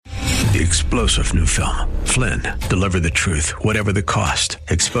The explosive new film, Flynn, deliver the truth, whatever the cost,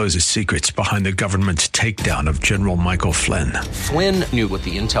 exposes secrets behind the government's takedown of General Michael Flynn. Flynn knew what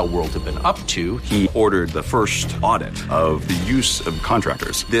the intel world had been up to. He ordered the first audit of the use of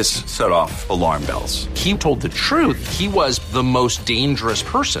contractors. This set off alarm bells. He told the truth. He was the most dangerous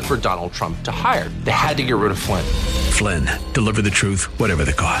person for Donald Trump to hire. They had to get rid of Flynn. Flynn, deliver the truth, whatever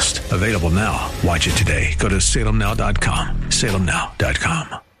the cost. Available now. Watch it today. Go to salemnow.com.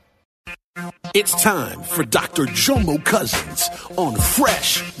 salemnow.com. It's time for Dr. Jomo Cousins on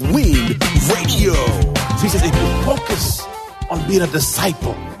Fresh Wind Radio. So he says, if you focus on being a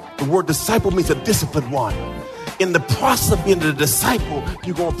disciple, the word disciple means a disciplined one. In the process of being a disciple,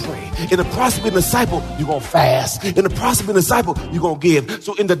 you're going to pray. In the process of being a disciple, you're going to fast. In the process of being a disciple, you're going to give.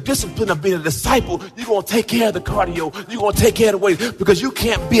 So in the discipline of being a disciple, you're going to take care of the cardio. You're going to take care of the weight, because you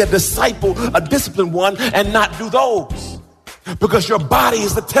can't be a disciple, a disciplined one, and not do those. Because your body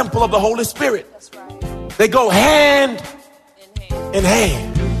is the temple of the Holy Spirit. That's right. They go hand in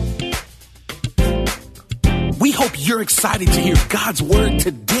hand. We hope you're excited to hear God's word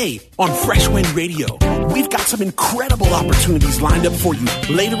today on Fresh Wind Radio. We've got some incredible opportunities lined up for you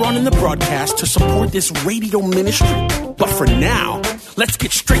later on in the broadcast to support this radio ministry. But for now, let's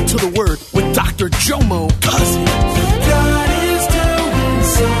get straight to the word with Dr. Jomo Cousins. God is doing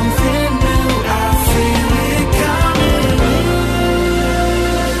something new. I feel it coming.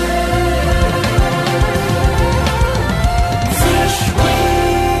 Fresh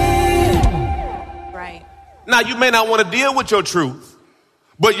wind. Right. Now, you may not want to deal with your truth,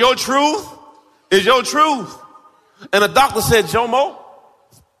 but your truth is your truth. And the doctor said, Jomo,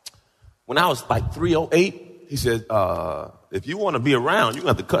 when I was like 308, he said, if you want to be around, you're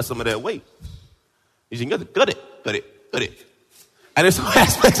going to have to cut some of that weight. He said, you have to cut it. And there's some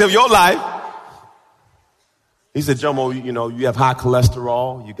aspects of your life. He said, Jomo, you have high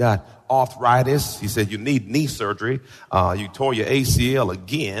cholesterol. You got arthritis. He said, you need knee surgery. You tore your ACL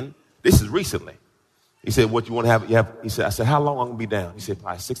again. This is recently. He said, what you want to have? He said, I said, how long I'm going to be down? He said,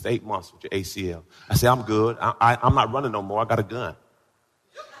 probably 6 to 8 months with your ACL. I said, I'm good. I'm not running no more. I got a gun.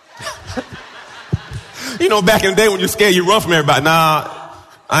 Back in the day when you're scared, you run from everybody. Nah,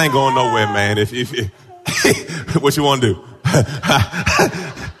 I ain't going nowhere, man. If what you want to do?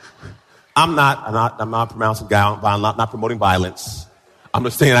 I'm not pronouncing violence. I'm not promoting violence. I'm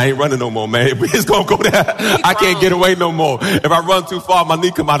just saying I ain't running no more, man. It's going to go there. I can't get away no more. If I run too far, my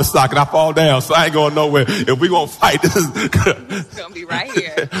knee come out of socket. I fall down, so I ain't going nowhere. If we going to fight, this is it's going to be right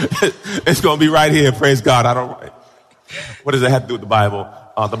here. It's going to be right here. Praise God. What does that have to do with the Bible?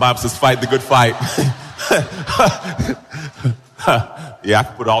 The Bible says fight the good fight. Yeah, I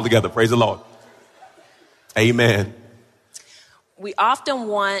can put it all together. Praise the Lord. Amen. We often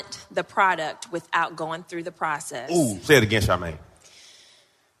want the product without going through the process. Ooh, say it again, Charmaine.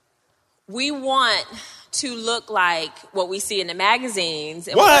 We want to look like what we see in the magazines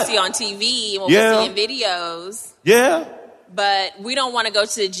and what we see on TV and what we see in videos. Yeah. But we don't want to go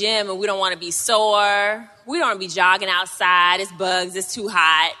to the gym and we don't want to be sore. We don't want to be jogging outside. It's bugs. It's too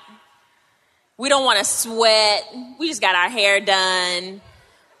hot. We don't want to sweat. We just got our hair done.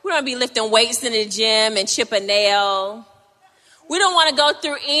 We don't want to be lifting weights in the gym and chip a nail. We don't want to go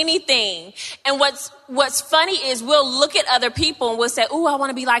through anything. And what's funny is we'll look at other people and we'll say, ooh, I want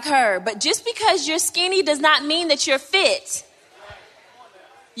to be like her. But just because you're skinny does not mean that you're fit.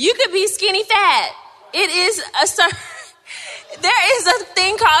 You could be skinny fat. There is a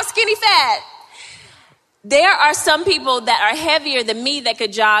thing called skinny fat. There are some people that are heavier than me that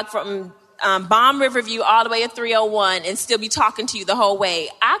could jog from Balm Riverview all the way to 301 and still be talking to you the whole way.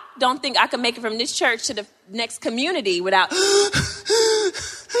 I don't think I could make it from this church to the next community without.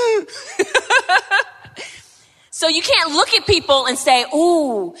 So you can't look at people and say,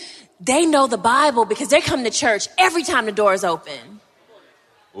 ooh, they know the Bible because they come to church every time the door is open.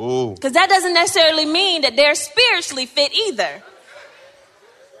 Ooh. Because that doesn't necessarily mean that they're spiritually fit either.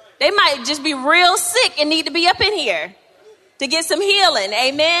 They might just be real sick and need to be up in here to get some healing.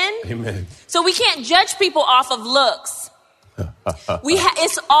 Amen? Amen. So we can't judge people off of looks.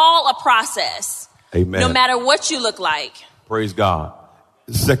 It's all a process. Amen. No matter what you look like. Praise God.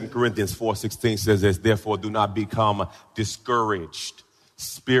 2 Corinthians 4:16 says this, therefore do not become discouraged,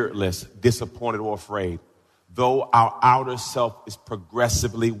 spiritless, disappointed, or afraid. Though our outer self is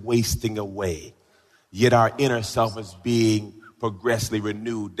progressively wasting away, yet our inner self is being progressively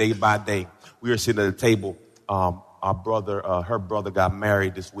renewed day by day. We were sitting at a table. Her brother got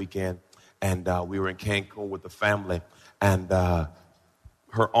married this weekend, and we were in Cancun with the family. And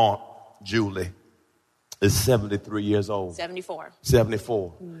her aunt, Julie, is 73 years old. 74.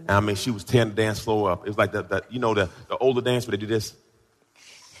 74. Mm-hmm. And I mean, she was tearing the dance floor up. It was like the older dance where they do this.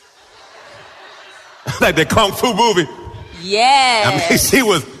 like that Kung Fu movie. Yes. She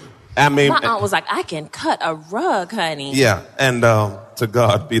was, my aunt was like, I can cut a rug, honey. Yeah, and to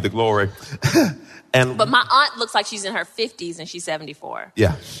God be the glory. But my aunt looks like she's in her 50s and she's 74.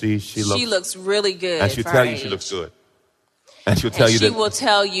 Yeah, she looks really good. And she'll tell you she looks good. And she'll tell you that. She will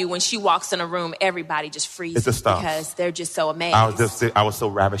tell you when she walks in a room, everybody just freezes because they're just so amazed. I was so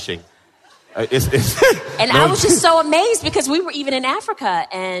ravishing. And I was just so amazed because we were even in Africa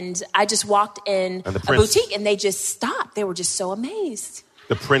and I just walked in a boutique and they just stopped. They were just so amazed.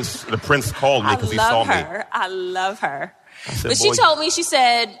 The prince called me because he saw me. I love her. But she told me, she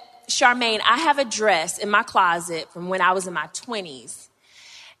said, Charmaine, I have a dress in my closet from when I was in my 20s.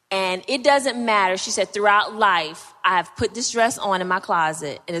 And it doesn't matter. She said, throughout life, I have put this dress on in my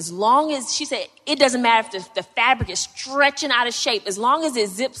closet. And as long as, she said, it doesn't matter if the fabric is stretching out of shape. As long as it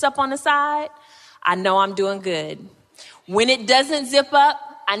zips up on the side, I know I'm doing good. When it doesn't zip up,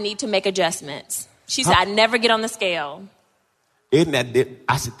 I need to make adjustments. She said, I never get on the scale. Isn't that,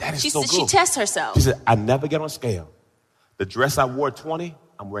 I said, that is so good. She tests herself. She said, I never get on scale. The dress I wore at 20,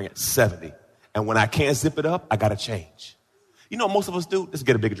 I'm wearing at 70. And when I can't zip it up, I got to change. You know what most of us do? Let's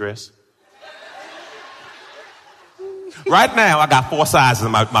get a bigger dress. Right now, I got 4 sizes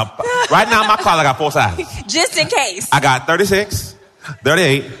in my right now in my closet, I got 4 sizes. Just in case. I got 36,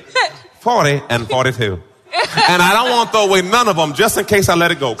 38, 40, and 42. And I don't want to throw away none of them just in case I let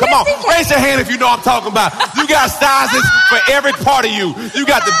it go. Come on, raise your hand if you know what I'm talking about. You got sizes for every part of you. You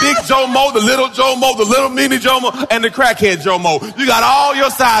got the big Jomo, the little Jomo, the little mini Jomo, and the crackhead Jomo. You got all your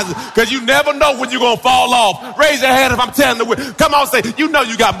sizes because you never know when you're going to fall off. Raise your hand if I'm telling the Come on, say, you know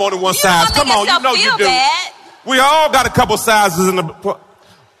you got more than one size. Come on, you know you do. Bad. We all got a couple sizes in the...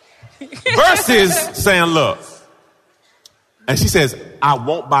 Versus saying, look. And she says, I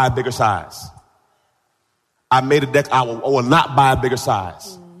won't buy a bigger size. I made a deck. I will not buy a bigger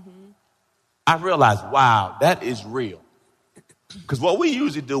size. Mm-hmm. I realized, wow, that is real. Because what we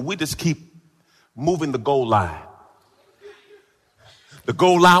usually do, we just keep moving the goal line. The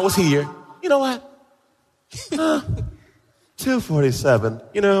goal line was here. You know what? 247.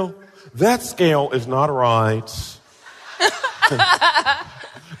 You know, that scale is not right.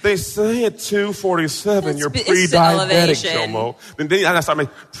 They say at 247, you're pre-diabetic, Jomo. Then I started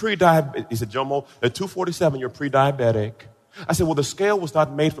making pre-diabetic. He said, Jomo, at 247, you're pre-diabetic. I said, well, the scale was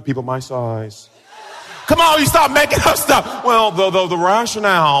not made for people my size. Come on, you stop making up stuff. Well, the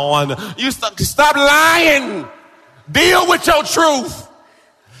rationale, and you stop lying. Deal with your truth.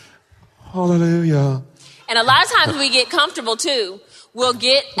 Hallelujah. And a lot of times we get comfortable, too. We'll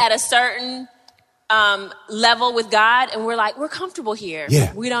get at a certain level with God, and we're like, we're comfortable here.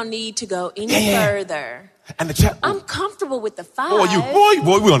 Yeah. We don't need to go any further. And the chat, I'm comfortable with the 5. Boy,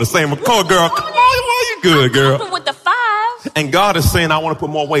 we on the same accord, girl. Come on, you good, girl. I'm comfortable with the 5. And God is saying, I want to put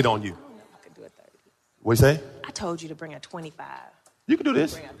more weight on you. I don't know if I can do a 30. What you say? I told you to bring a 25. You can do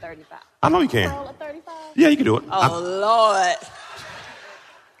this. Bring a 35. I know you can. A 35? Yeah, you can do it. Oh, Lord.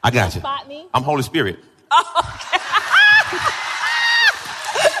 I got you. Spot me? I'm Holy Spirit. Oh, okay.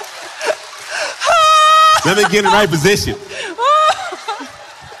 Let me get in the right position.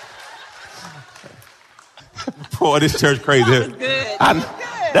 Boy, this church crazy. That was good.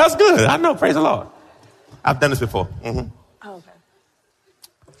 That's good. I know. Praise the Lord. I've done this before. Mm-hmm. Oh, okay.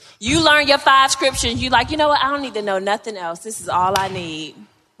 You learn your 5 scriptures. You like, you know what? I don't need to know nothing else. This is all I need.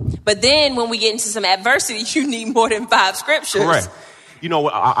 But then when we get into some adversity, you need more than 5 scriptures. Correct. You know,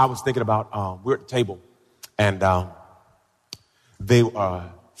 I was thinking about, we're at the table, and they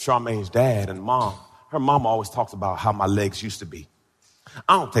Charmaine's dad and mom. Her mom always talks about how my legs used to be.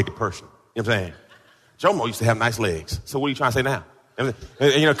 I don't take it personal. You know what I'm saying? Jomo used to have nice legs. So what are you trying to say now? You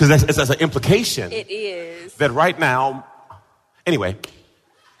know, because that's an implication. It is. That right now, anyway,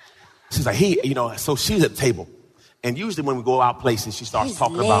 she's like, so she's at the table. And usually when we go out places, she starts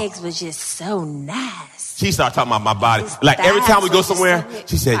talking about. His legs was just so nice. She starts talking about my body. Like every time we go somewhere,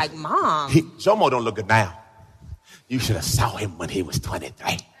 she said, like, Mom. Jomo don't look good now. You should have saw him when he was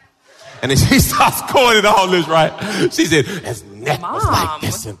 23. And then she starts quoting all this, right? She said, his neck was like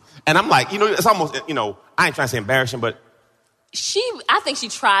this. And I'm like, it's almost, I ain't trying to say embarrassing, but. I think she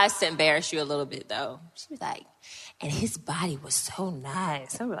tries to embarrass you a little bit, though. She was like, and his body was so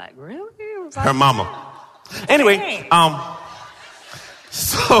nice. I was like, really? Was like, her mama. Anyway, if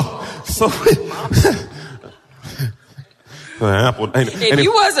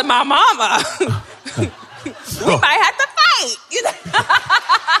you wasn't my mama, we might have to fight.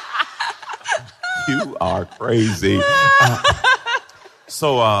 You are crazy.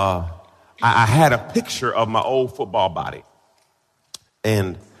 I had a picture of my old football body.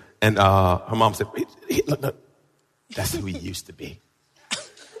 And her mom said, look, that's who he used to be.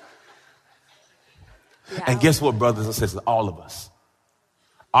 And guess what, brothers and sisters? All of us.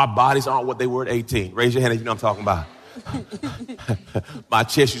 Our bodies aren't what they were at 18. Raise your hand if you know what I'm talking about. My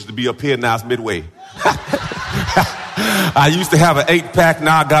chest used to be up here, now it's midway. I used to have an 8-pack,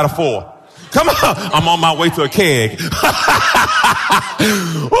 now I got a 4. Come on, I'm on my way to a keg.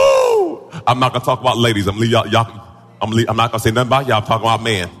 Woo! I'm not gonna talk about ladies. I'm not gonna say nothing about y'all. I'm talking about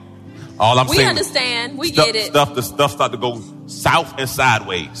men. All I'm saying. We understand. We get it. The stuff start to go south and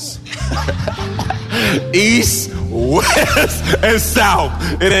sideways. East, west, and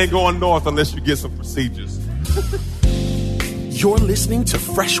south. It ain't going north unless you get some procedures. You're listening to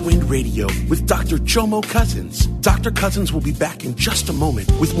Fresh Wind Radio with Dr. Jomo Cousins. Dr. Cousins will be back in just a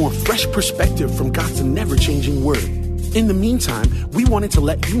moment with more fresh perspective from God's never-changing word. In the meantime, we wanted to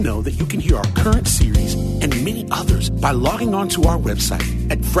let you know that you can hear our current series and many others by logging on to our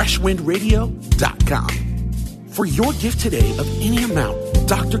website at freshwindradio.com. For your gift today of any amount,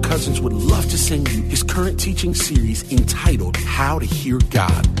 Dr. Cousins would love to send you his current teaching series entitled How to Hear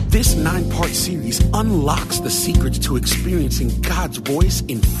God. This 9-part series unlocks the secrets to experiencing God's voice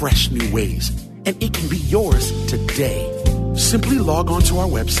in fresh new ways, and it can be yours today. Simply log on to our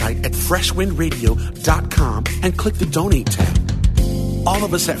website at freshwindradio.com and click the Donate tab. All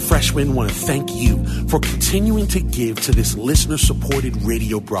of us at Freshwind want to thank you for continuing to give to this listener-supported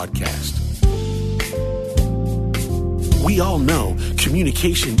radio broadcast. We all know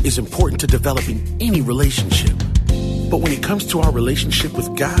communication is important to developing any relationship. But when it comes to our relationship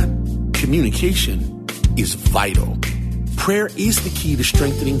with God, communication is vital. Prayer is the key to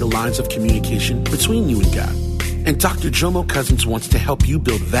strengthening the lines of communication between you and God. And Dr. Jomo Cousins wants to help you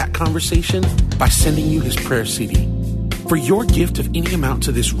build that conversation by sending you his prayer CD. For your gift of any amount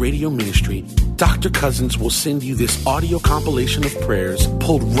to this radio ministry, Dr. Cousins will send you this audio compilation of prayers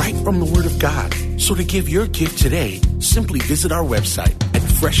pulled right from the Word of God. So to give your gift today, simply visit our website at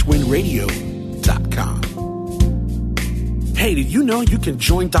freshwindradio.com. Hey, did you know you can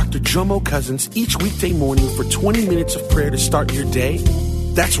join Dr. Jomo Cousins each weekday morning for 20 minutes of prayer to start your day?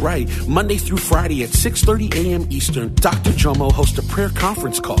 That's right. Monday through Friday at 6:30 a.m. Eastern, Dr. Jomo hosts a prayer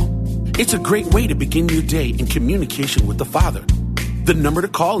conference call. It's a great way to begin your day in communication with the Father. The number to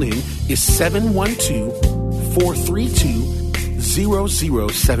call in is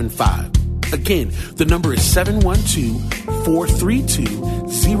 712-432-0075. Again, the number is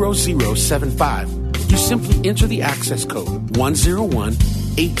 712-432-0075. You simply enter the access code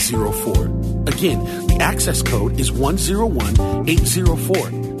 101804. Again, the access code is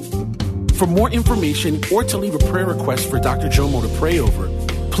 101804. For more information or to leave a prayer request for Dr. Jomo to pray over,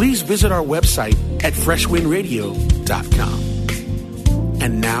 please visit our website at freshwindradio.com.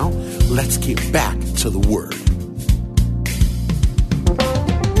 And now, let's get back to the Word.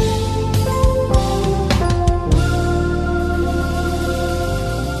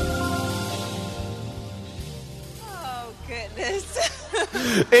 Oh, goodness.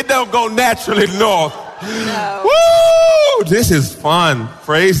 It don't go naturally north. No. Woo! This is fun.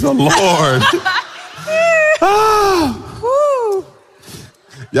 Praise the Lord.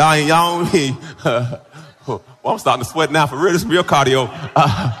 Y'all well, I'm starting to sweat now for real. This is real cardio.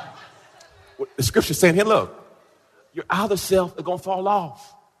 The scripture saying here, look, your outer self is going to fall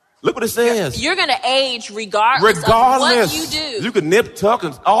off. Look what it says. You're going to age regardless of what you do. You can nip, tuck,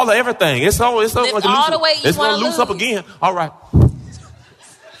 and all of everything. It's all the way you it's want going to loose up again. All right.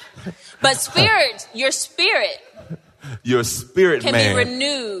 But your spirit can man be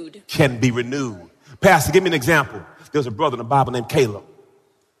renewed. Can be renewed. Pastor, give me an example. There's a brother in the Bible named Caleb.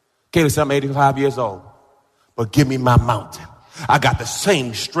 Caleb said, I'm 85 years old, but give me my mountain. I got the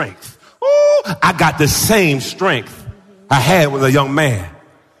same strength. Ooh, I got the same strength I had when I was a young man.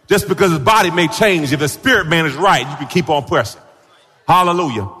 Just because his body may change, if the spirit man is right, you can keep on pressing.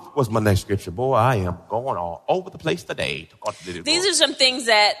 Hallelujah. What's my next scripture? Boy, I am going all over the place today. These are some things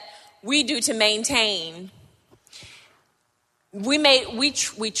that we do to maintain. We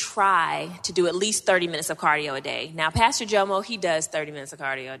try to do at least 30 minutes of cardio a day. Now, Pastor Jomo, he does 30 minutes of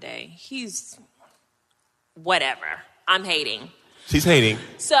cardio a day. He's whatever. I'm hating. She's hating.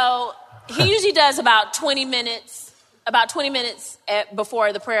 So he usually does about 20 minutes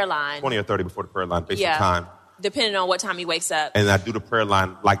before the prayer line. 20 or 30 before the prayer line, based on time. Depending on what time he wakes up. And I do the prayer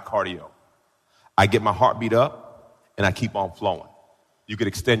line like cardio. I get my heartbeat up and I keep on flowing. You could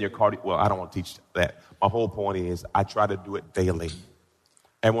extend your cardio. Well, I don't want to teach that. My whole point is I try to do it daily.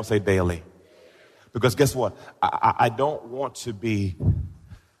 Everyone say daily. Because guess what? I don't want to be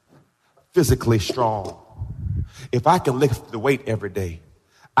physically strong. If I can lift the weight every day,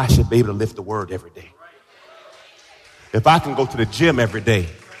 I should be able to lift the word every day. If I can go to the gym every day,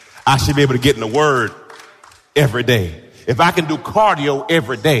 I should be able to get in the word every day. if I can do cardio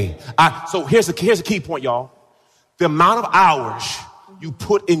every day. So here's the key point, y'all. The amount of hours you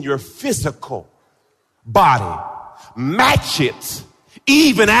put in your physical body, match it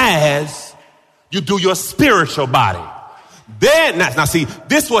even as you do your spiritual body. Then, now see,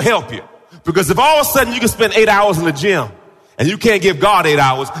 this will help you. Because if all of a sudden you can spend 8 hours in the gym and you can't give God 8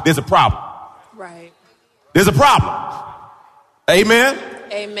 hours, there's a problem. Right. There's a problem. Amen?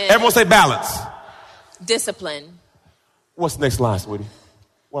 Amen. Everyone say balance. Discipline. What's the next line, sweetie?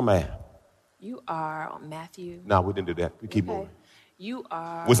 Where am I at? You are on Matthew. No, we didn't do that. We keep moving. You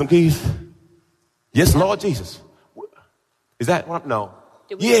are. With some keys? Yes, Lord Jesus. Is that what? No.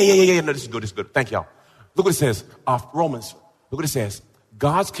 Yeah. No, this is good. This is good. Thank y'all. Look what it says. Romans. Look what it says.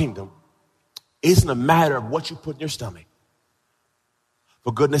 God's kingdom isn't a matter of what you put in your stomach.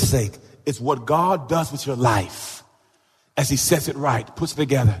 For goodness sake, it's what God does with your life as he sets it right, puts it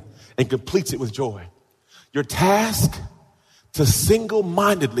together, and completes it with joy. Your task to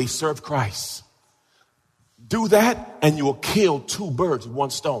single-mindedly serve Christ. Do that and you will kill 2 birds with 1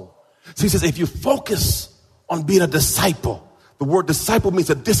 stone. So he says, if you focus on being a disciple, the word disciple means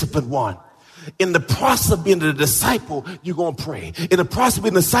a disciplined one. In the process of being a disciple, you're going to pray. In the process of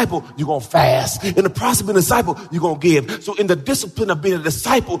being a disciple, you're going to fast. In the process of being a disciple, you're going to give. So in the discipline of being a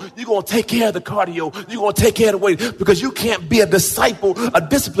disciple, you're going to take care of the cardio. You're going to take care of the weight, because you can't be a disciple, a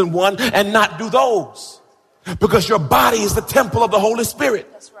disciplined one, and not do those. Because your body is the temple of the Holy Spirit.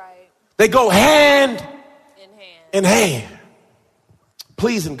 That's right. They go hand In hand.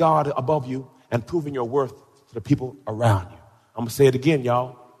 Pleasing God above you and proving your worth to the people around you. I'm going to say it again,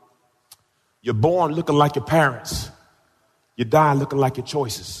 y'all. You're born looking like your parents. You die looking like your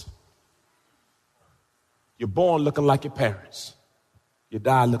choices. You're born looking like your parents. You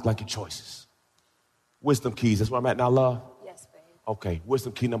die looking like your choices. Wisdom keys. That's where I'm at now, love? Yes, babe. Okay,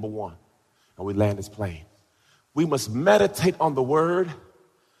 wisdom key number 1. And we land this plane. We must meditate on the word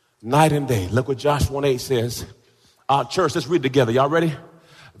night and day. Look what Joshua 1:8 says. Church, let's read together. Y'all ready?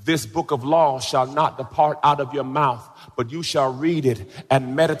 This book of law shall not depart out of your mouth, but you shall read it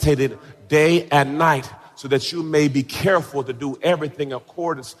and meditate it day and night, so that you may be careful to do everything in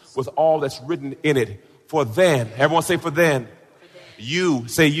accordance with all that's written in it. For then, everyone say for then, you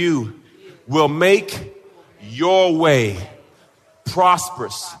will make your way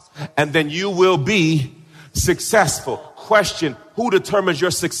prosperous, and then you will be successful. Question, who determines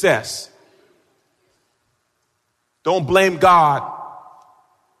your success? Don't blame God.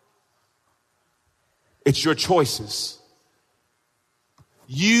 It's your choices.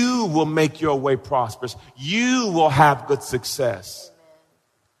 You will make your way prosperous. You will have good success.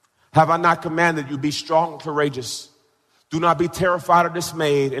 Have I not commanded you, be strong and courageous? Do not be terrified or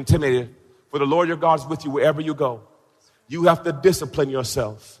dismayed, intimidated, for the Lord your God is with you wherever you go. You have to discipline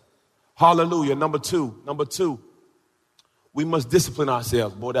yourself. Hallelujah. Number two, we must discipline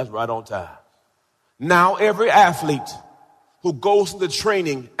ourselves. Boy, that's right on time. Now, every athlete who goes into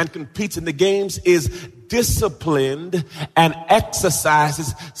training and competes in the games is disciplined and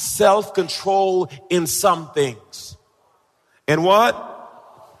exercises self-control in some things. And what?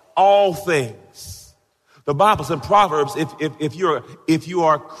 All things. The Bible says in Proverbs, if you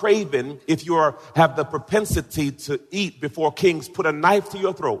are craven, if you have the propensity to eat before kings, put a knife to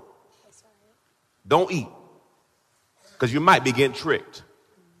your throat. Don't eat, because you might be getting tricked.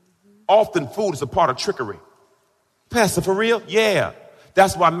 Often food is a part of trickery. Pastor, for real? Yeah.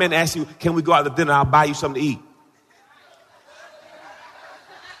 That's why men ask you, can we go out to dinner? I'll buy you something to eat.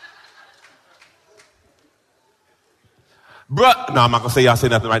 Bruh, no, I'm not going to say y'all say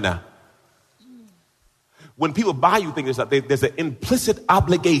nothing right now. When people buy you things, there's an implicit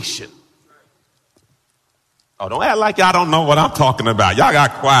obligation. Oh, don't act like y'all don't know what I'm talking about. Y'all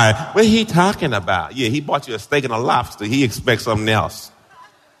got quiet. What he talking about? Yeah, he bought you a steak and a lobster. He expects something else.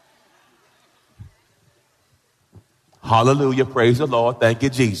 Hallelujah. Praise the Lord. Thank you,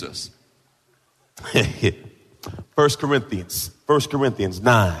 Jesus. 1 Corinthians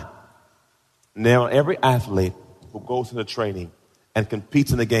 9. Now, every athlete who goes into training and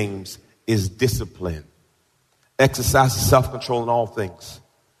competes in the games is disciplined, exercises self-control in all things.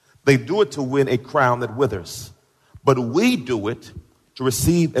 They do it to win a crown that withers, but we do it to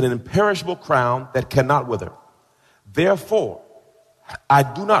receive an imperishable crown that cannot wither. Therefore, I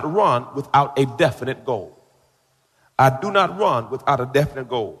do not run without a definite goal. I do not run without a definite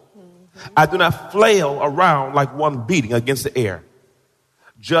goal. I do not flail around like one beating against the air,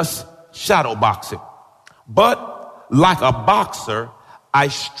 just shadow boxing. But like a boxer, I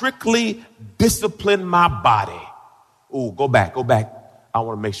strictly discipline my body. Ooh, go back. I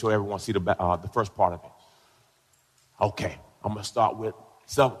want to make sure everyone see the first part of it. Okay, I'm going to start with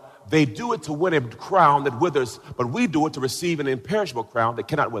they do it to win a crown that withers, but we do it to receive an imperishable crown that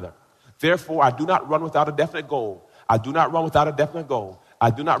cannot wither. Therefore, I do not run without a definite goal. I do not run without a definite goal. I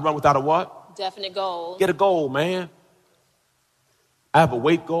do not run without a what? Definite goal. Get a goal, man. I have a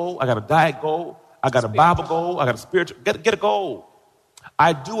weight goal. I got a diet goal. I got a Bible goal. I got a spiritual. Get a goal.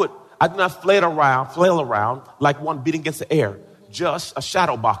 I do it. I do not flail around like one beating against the air. Just a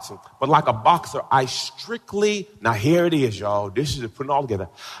shadow boxing. But like a boxer, I strictly, now here it is, y'all. This is putting it all together.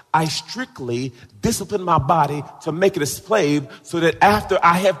 I strictly discipline my body to make it a slave so that after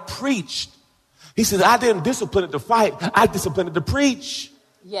I have preached, he says, I didn't discipline it to fight. I disciplined it to preach.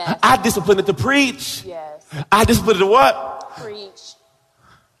 Yes. I disciplined it to preach. Yes. I disciplined it to what? Preach.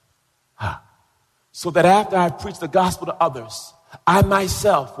 So that after I preach the gospel to others, I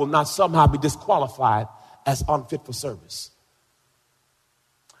myself will not somehow be disqualified as unfit for service.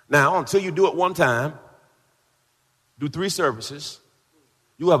 Now, until you do it one time, do 3 services,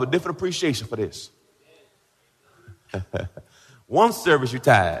 you have a different appreciation for this. One service, you're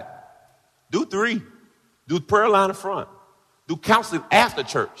tired. Do 3. Do prayer line in front. Do counseling after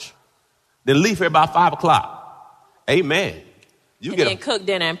church. Then leave here about 5 o'clock. Amen. And then cook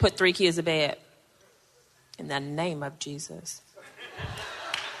dinner and put 3 kids to bed. In the name of Jesus.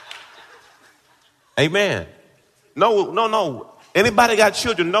 Amen. No. Anybody got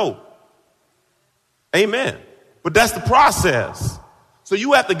children? No. Amen. But that's the process. So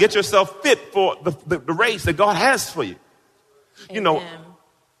you have to get yourself fit for the race that God has for you. Amen. You know,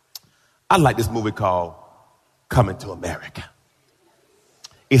 I like this movie called Coming to America.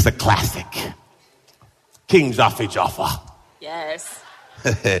 It's a classic. King Jaffa. Yes.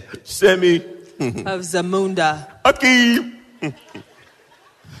 Semi. Of Zamunda. Akeem.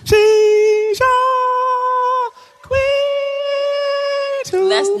 She's your queen.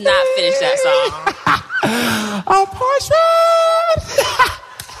 Let's not finish that song. A portion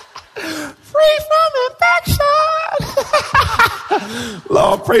free from infection.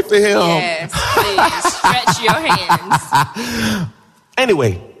 Lord, pray for him. Yes, please stretch your hands.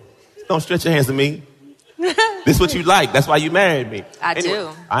 Anyway, don't stretch your hands to me. This is what you like. That's why you married me. I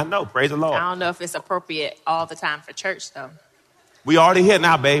do. I know. Praise the Lord. I don't know if it's appropriate all the time for church, though. We already here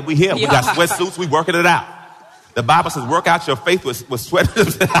now, babe. We here. We got sweatsuits. We working it out. The Bible says, work out your faith with sweat. You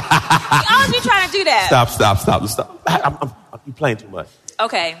always be trying to do that. Stop. I'm playing too much.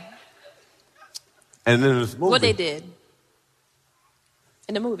 Okay. And then in this movie. What they did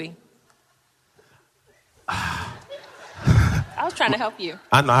in the movie. I was trying to help you.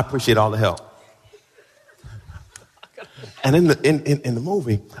 I know. I appreciate all the help. And in the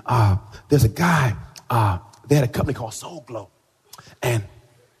movie, there's a guy. They had a company called Soul Glow, and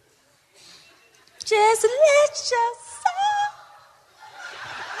just let your soul.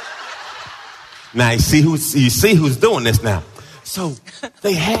 Now you see who's doing this now. So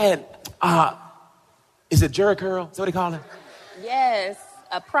they had is it Jerry curl? Is that what they call it? Yes,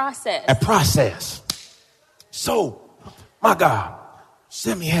 a process. A process. So, my God,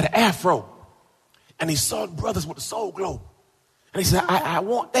 Sammy had an afro. And he saw the brothers with the Soul Glow. And he said, I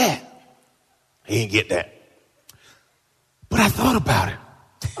want that. He didn't get that. But I thought about it.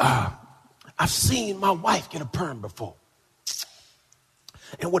 I've seen my wife get a perm before.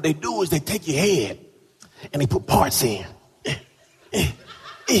 And what they do is they take your head and they put parts in. Then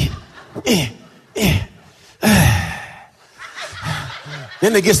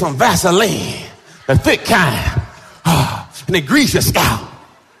they get some Vaseline, the thick kind. And they grease your scalp.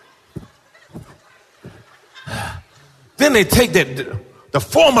 Then they take the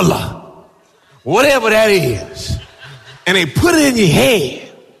formula, whatever that is, and they put it in your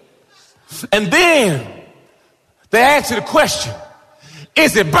head. And then they ask you the question,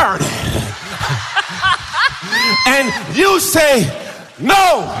 is it burning? And you say,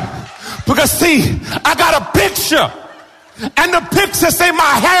 no, because see, I got a picture. And the picture say my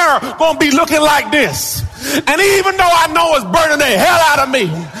hair gonna be looking like this. And even though I know it's burning the hell out of me,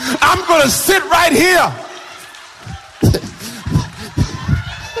 I'm gonna sit right here.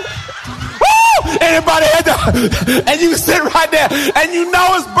 Anybody had that? And you sit right there and you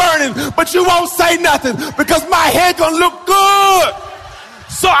know it's burning, but you won't say nothing because my hair gonna look good.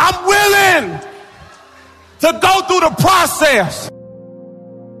 So I'm willing to go through the process.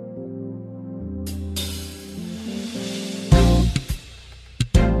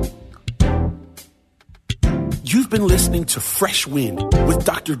 You've been listening to Fresh Wind with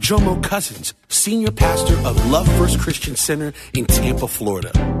Dr. Jomo Cousins, Senior Pastor of Love First Christian Center in Tampa,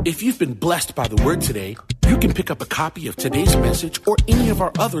 Florida. If you've been blessed by the word today, you can pick up a copy of today's message or any of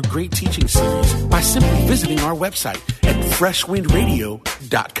our other great teaching series by simply visiting our website at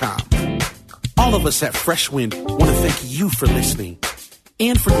freshwindradio.com. All of us at Fresh Wind want to thank you for listening.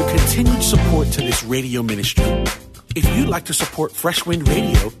 and for your continued support to this radio ministry. If you'd like to support Fresh Wind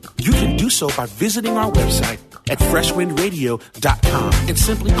Radio, you can do so by visiting our website at freshwindradio.com and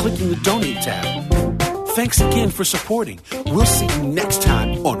simply clicking the Donate tab. Thanks again for supporting. We'll see you next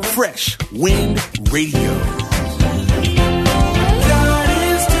time on Fresh Wind Radio. God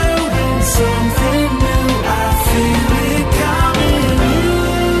is doing something new. I feel it coming.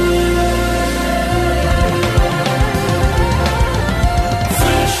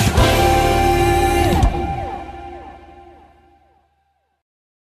 Fresh Wind.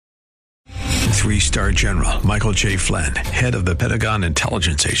 3-star General Michael J. Flynn, head of the Pentagon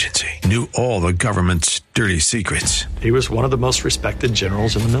Intelligence Agency, knew all the government's dirty secrets. He was one of the most respected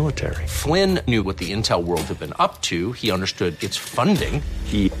generals in the military. Flynn knew what the intel world had been up to. He understood its funding.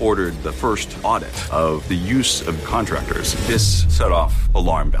 He ordered the first audit of the use of contractors. This set off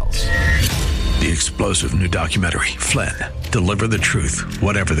alarm bells. The explosive new documentary, Flynn, Deliver the Truth,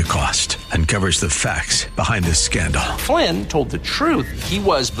 Whatever the Cost, uncovers the facts behind this scandal. Flynn told the truth. He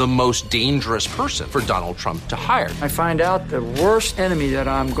was the most dangerous person for Donald Trump to hire. I find out the worst enemy that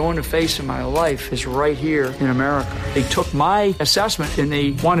I'm going to face in my life is right here in America. They took my assessment and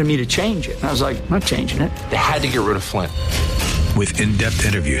they wanted me to change it. And I was like, I'm not changing it. They had to get rid of Flynn. With in-depth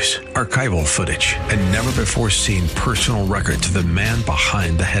interviews, archival footage, and never-before-seen personal records of the man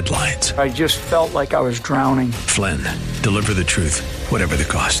behind the headlines. I just felt like I was drowning. Flynn, Deliver the Truth, Whatever the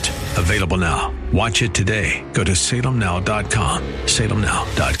Cost. Available now. Watch it today. Go to salemnow.com.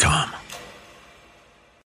 salemnow.com.